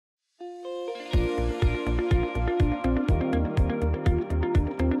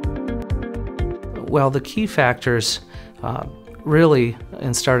Well, the key factors really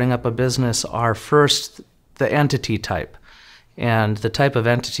in starting up a business are first the entity type. And the type of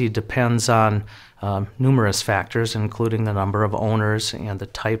entity depends on numerous factors, including the number of owners and the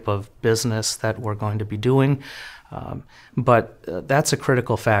type of business that we're going to be doing. But that's a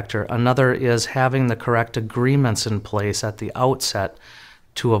critical factor. Another is having the correct agreements in place at the outset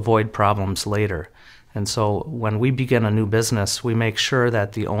to avoid problems later. And so when we begin a new business, we make sure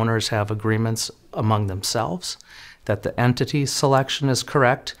that the owners have agreements among themselves, that the entity selection is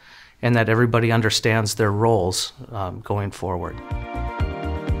correct, and that everybody understands their roles going forward.